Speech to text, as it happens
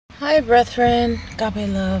Hi, brethren, Gabe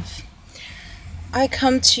love. I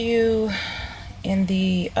come to you in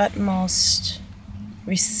the utmost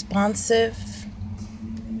responsive,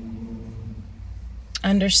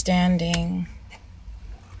 understanding,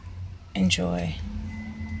 and joy.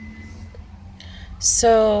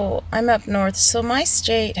 So I'm up north. So my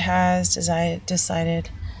state has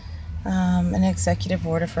decided an executive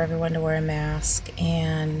order for everyone to wear a mask,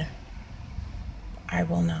 and I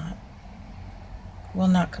will not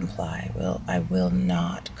comply. I will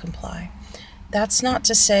not comply. That's not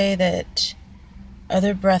to say that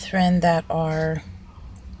other brethren that are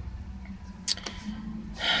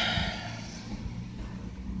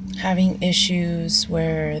having issues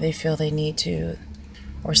where they feel they need to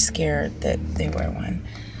or scared that they wear one.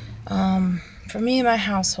 For me and my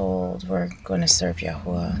household, we're going to serve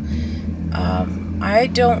Yahuwah. I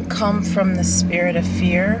don't come from the spirit of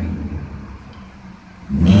fear,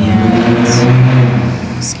 and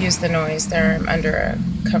excuse the noise there, I'm under a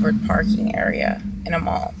covered parking area in a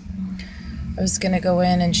mall. I was going to go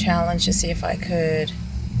in and challenge to see if I could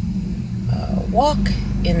walk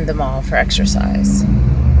in the mall for exercise.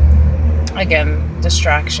 Again,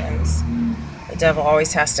 distractions. The devil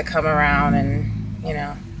always has to come around and,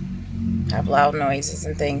 have loud noises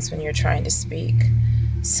and things when you're trying to speak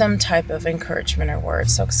some type of encouragement or word.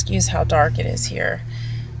 So excuse how dark it is here.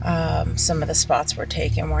 Some of the spots were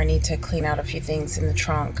taken where I need to clean out a few things in the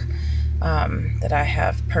trunk that I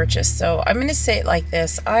have purchased. So I'm going to say it like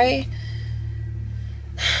this. My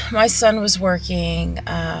son was working.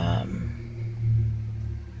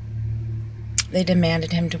 They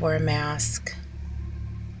demanded him to wear a mask.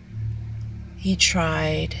 He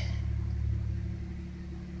tried.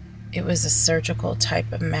 It was a surgical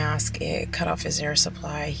type of mask. It cut off his air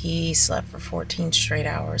supply. He slept for 14 straight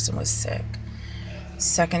hours and was sick.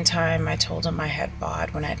 Second time I told him I had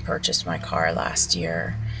bought when I had purchased my car last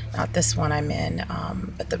year. Not this one I'm in,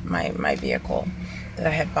 but my vehicle that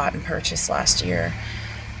I had bought and purchased last year.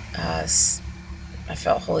 I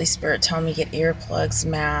felt Holy Spirit telling me to get earplugs,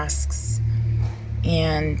 masks,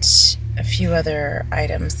 and a few other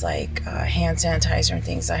items like hand sanitizer and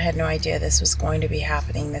things. I had no idea this was going to be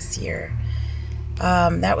happening this year.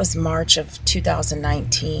 That was March of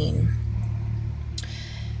 2019.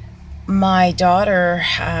 My daughter,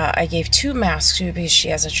 I gave 2 masks to because she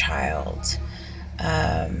has a child.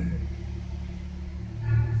 And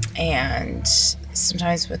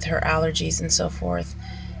sometimes with her allergies and so forth,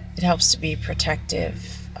 it helps to be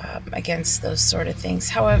protective against those sort of things.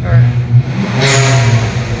 However,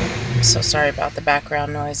 I'm so sorry about the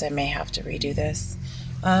background noise. I may have to redo this.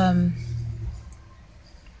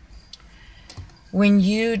 When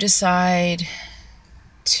you decide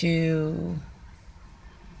to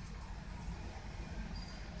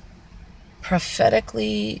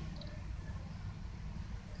prophetically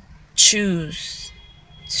choose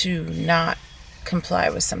to not comply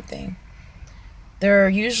with something, there are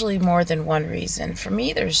usually more than one reason. For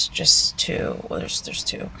me, there's just two. Well, there's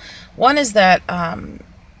two. One is that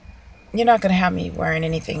you're not going to have me wearing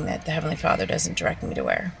anything that the Heavenly Father doesn't direct me to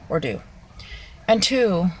wear or do. And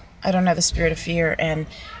 2, I don't have the spirit of fear. And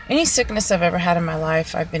any sickness I've ever had in my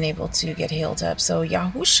life, I've been able to get healed up. So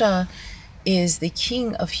YAHUSHA is the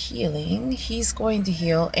King of healing. He's going to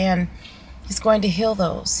heal, and He's going to heal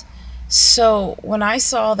those. So when I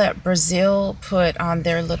saw that Brazil put on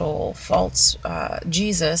their little false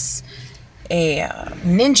Jesus a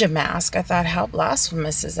ninja mask, I thought, how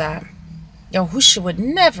blasphemous is that? Yahusha would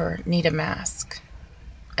never need a mask,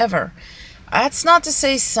 ever. That's not to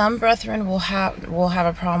say some brethren will have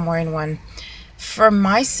a problem wearing one. For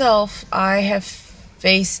myself, I have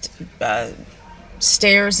faced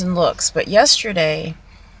stares and looks, but yesterday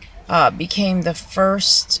became the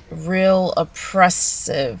first real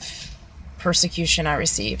oppressive persecution I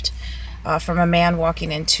received from a man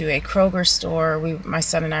walking into a Kroger store. My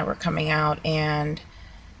son and I were coming out, and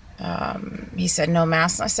he said, "No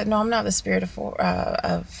mask." And I said, "No, I'm not the spirit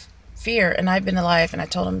of fear, and I've been alive." And I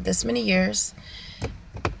told him, this many years,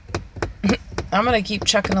 I'm going to keep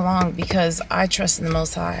chucking along because I trust in the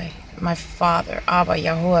Most High, my Father, Abba,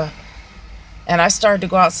 Yahuwah. And I started to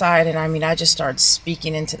go outside, and I just started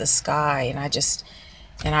speaking into the sky, and I just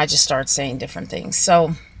started saying different things.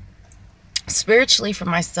 So spiritually, for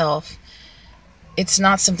myself, it's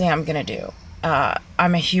not something I'm going to do.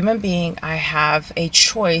 I'm a human being. I have a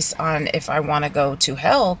choice on if I want to go to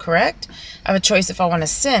hell, correct? I have a choice if I want to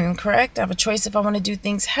sin, correct? I have a choice if I want to do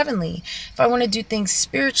things heavenly, if I want to do things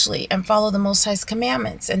spiritually and follow the Most High's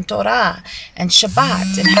commandments and Torah and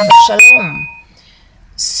Shabbat and have a shalom.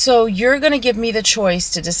 So you're going to give me the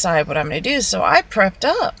choice to decide what I'm going to do. So I prepped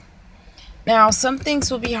up. Now, some things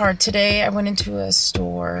will be hard. Today, I went into a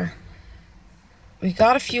store. We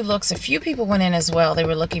got a few looks. A few people went in as well. They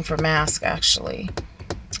were looking for masks, actually.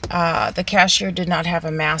 The cashier did not have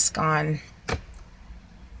a mask on.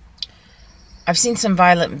 I've seen some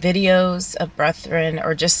violent videos of brethren,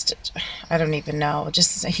 or just, I don't even know,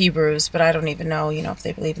 just Hebrews, but I don't even know, if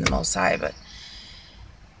they believe in the Most High, but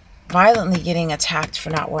violently getting attacked for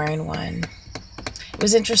not wearing one. It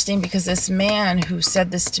was interesting because this man who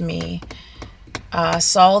said this to me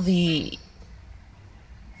saw the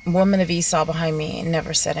woman of Esau behind me and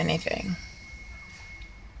never said anything.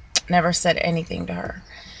 Never said anything to her.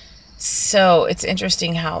 So it's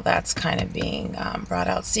interesting how that's kind of being brought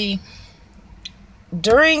out. See,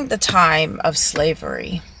 during the time of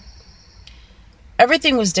slavery,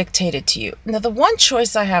 everything was dictated to you. Now, the one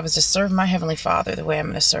choice I have is to serve my Heavenly Father the way I'm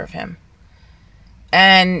going to serve Him.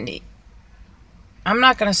 And I'm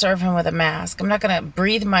not going to serve Him with a mask. I'm not going to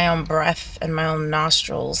breathe my own breath and my own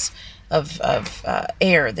nostrils of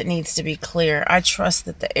air that needs to be clear. I trust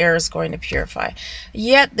that the air is going to purify.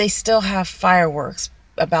 Yet, they still have fireworks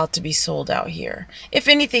about to be sold out here. If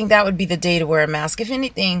anything, that would be the day to wear a mask. If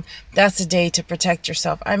anything, that's the day to protect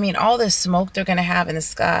yourself. I mean, all this smoke they're going to have in the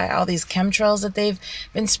sky, all these chemtrails that they've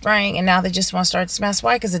been spraying, and now they just want to start this mask.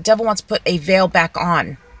 Why? Because the devil wants to put a veil back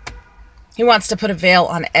on. He wants to put a veil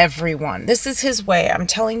on everyone. This is his way. I'm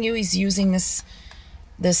telling you, he's using this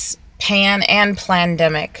pan and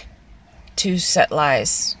plandemic to set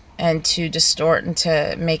lies and to distort and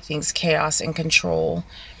to make things chaos and control,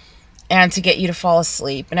 and to get you to fall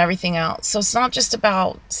asleep and everything else. So it's not just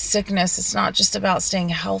about sickness. It's not just about staying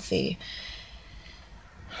healthy.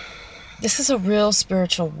 This is a real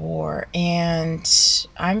spiritual war, and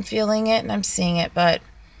I'm feeling it and I'm seeing it. But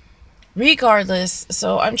regardless,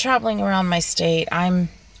 so I'm traveling around my state. I'm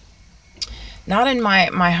not in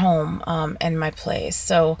my home and my place.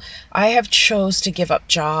 So I have chose to give up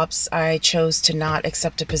jobs. I chose to not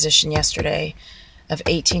accept a position yesterday of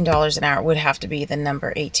 $18 an hour. It would have to be the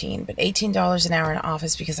number 18, but $18 an hour in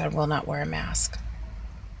office because I will not wear a mask.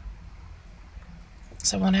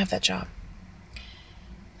 So I won't have that job.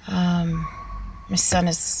 My son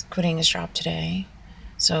is quitting his job today,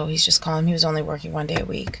 so he's just calling. He was only working 1 day a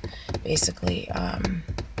week, basically,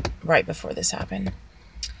 right before this happened.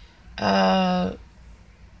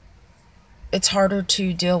 It's harder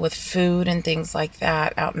to deal with food and things like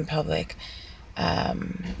that out in public.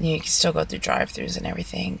 You can still go through drive-thrus and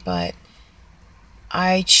everything, but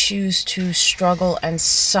I choose to struggle and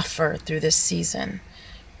suffer through this season.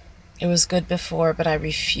 It was good before, but I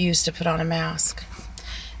refuse to put on a mask.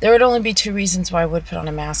 There would only be two reasons why I would put on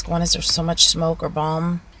a mask. One is there's so much smoke or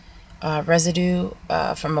bomb residue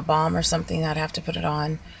from a bomb or something that I'd have to put it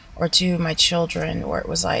on. Or two, my children, where it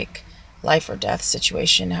was like life or death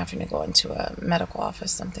situation, having to go into a medical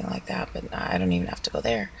office, something like that. But I don't even have to go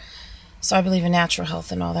there. So I believe in natural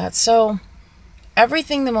health and all that. So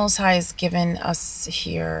everything the Most High has given us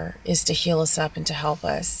here is to heal us up and to help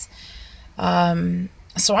us.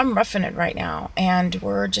 So I'm roughing it right now. And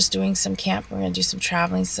we're just doing some camp. We're going to do some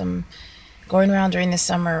traveling, some going around during the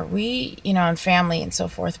summer. We, and family and so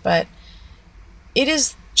forth. But it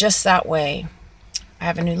is just that way. I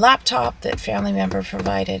have a new laptop that family member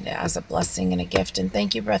provided as a blessing and a gift. And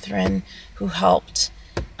thank you, brethren, who helped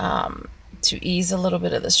to ease a little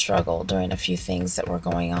bit of the struggle during a few things that were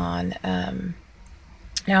going on.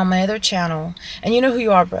 Now, my other channel, and you know who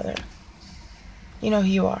you are, brother. You know who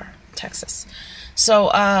you are, Texas. So,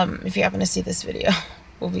 if you happen to see this video,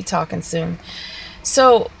 we'll be talking soon.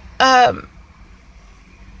 So, I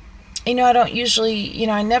don't usually,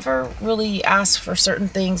 I never really ask for certain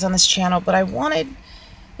things on this channel, but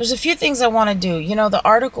there's a few things I want to do. The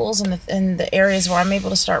articles and the areas where I'm able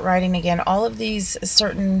to start writing again, all of these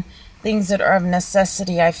certain things that are of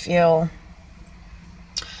necessity, I feel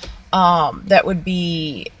that would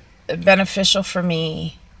be beneficial for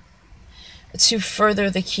me to further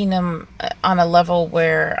the kingdom on a level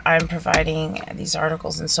where I'm providing these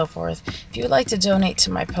articles and so forth. If you would like to donate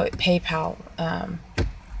to my PayPal,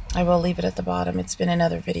 I will leave it at the bottom. It's been in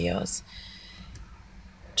other videos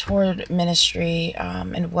toward ministry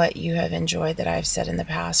and what you have enjoyed that I've said in the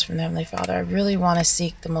past from the Heavenly Father. I really want to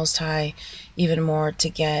seek the Most High even more to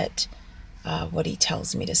get what He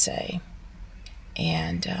tells me to say.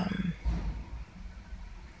 And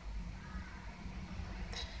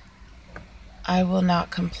I will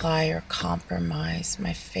not comply or compromise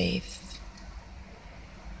my faith.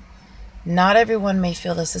 Not everyone may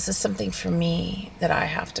feel this. This is something for me that I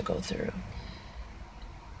have to go through.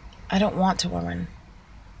 I don't want to woman.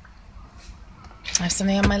 I have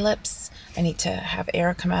something on my lips. I need to have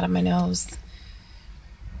air come out of my nose.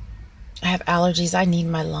 I have allergies. I need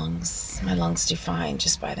my lungs. My lungs do fine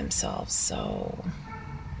just by themselves. So,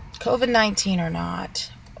 COVID-19 or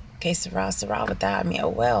not, okay, Sarah with that. I mean, oh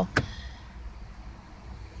well.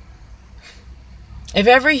 If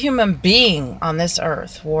every human being on this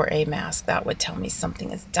earth wore a mask, that would tell me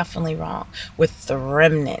something is definitely wrong with the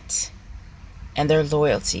remnant and their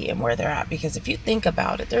loyalty and where they're at. Because if you think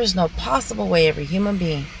about it, there's no possible way every human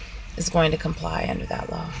being is going to comply under that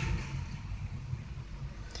law.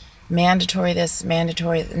 Mandatory this,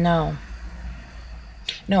 mandatory, no.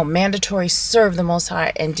 No, mandatory serve the Most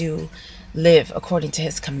High and do live according to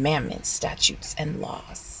his commandments, statutes, and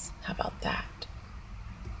laws. How about that?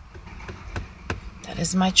 That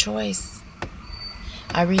is my choice.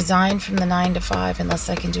 I resign from the 9 to 5 unless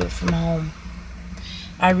I can do it from home.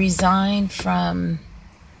 I resign from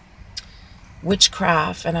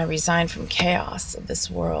witchcraft and I resign from chaos of this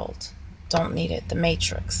world. Don't need it. The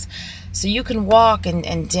matrix. So you can walk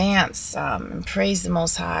and dance and praise the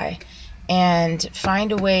Most High and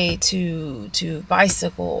find a way to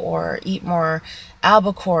bicycle or eat more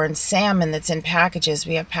albacore and salmon that's in packages.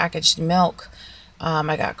 We have packaged milk.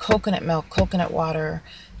 I got coconut milk, coconut water,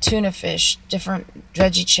 tuna fish, different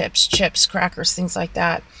veggie chips, crackers, things like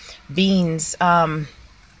that, beans, and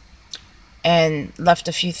left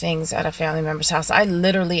a few things at a family member's house. I'm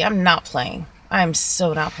not playing. I'm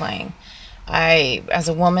so not playing. As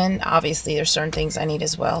a woman, obviously there's certain things I need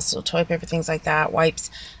as well. So toilet paper, things like that,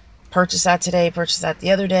 wipes, purchase that today, purchase that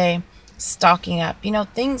the other day, stocking up. You know,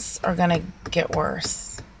 things are going to get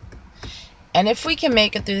worse. And if we can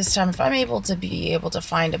make it through this time, if I'm able to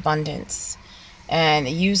find abundance and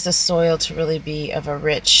use the soil to really be of a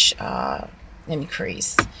rich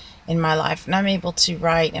increase in my life, and I'm able to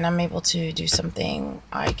write and I'm able to do something,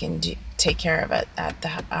 I can take care of it at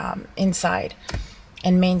the inside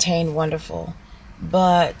and maintain wonderful.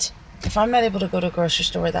 But if I'm not able to go to a grocery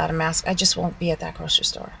store without a mask, I just won't be at that grocery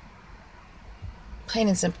store. Plain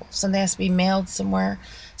and simple. Something has to be mailed somewhere,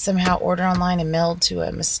 somehow order online and mailed to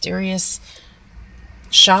a mysterious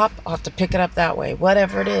shop. I'll have to pick it up that way,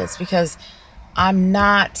 whatever it is, because I'm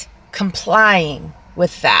not complying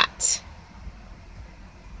with that.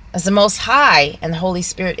 As the Most High and the Holy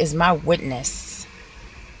Spirit is my witness,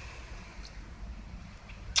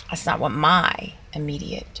 that's not what my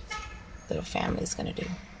immediate little family is going to do.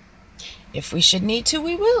 If we should need to,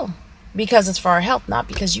 we will, because it's for our health, not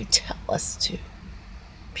because you tell us to.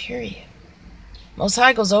 Period. Most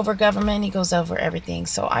High goes over government. He goes over everything.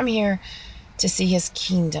 So I'm here to see his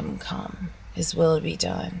kingdom come, his will be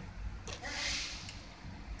done.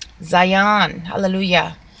 Zion,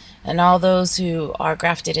 hallelujah. And all those who are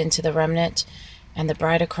grafted into the remnant and the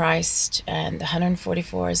bride of Christ and the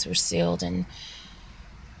 144s were sealed. And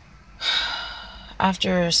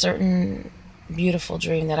after a certain beautiful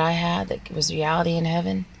dream that I had that was reality in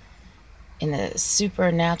heaven, in the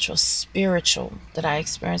supernatural, spiritual that I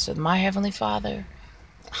experienced with my Heavenly Father,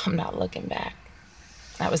 I'm not looking back.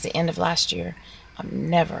 That was the end of last year. I'm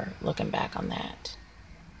never looking back on that.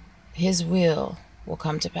 His will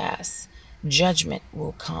come to pass. Judgment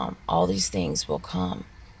will come. All these things will come.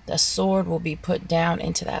 The sword will be put down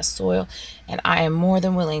into that soil, and I am more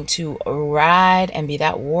than willing to ride and be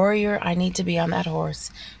that warrior I need to be on that horse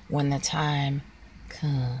when the time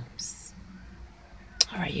comes.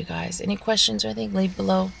 All right, you guys. Any questions or anything, leave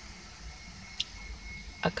below.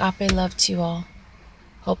 Agape love to you all.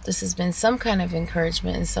 Hope this has been some kind of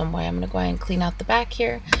encouragement in some way. I'm going to go ahead and clean out the back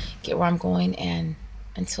here, get where I'm going, and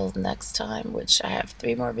until next time, which I have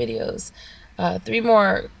 3 more videos, 3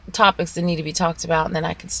 more topics that need to be talked about, and then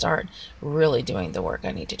I can start really doing the work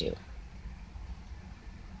I need to do.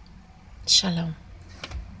 Shalom.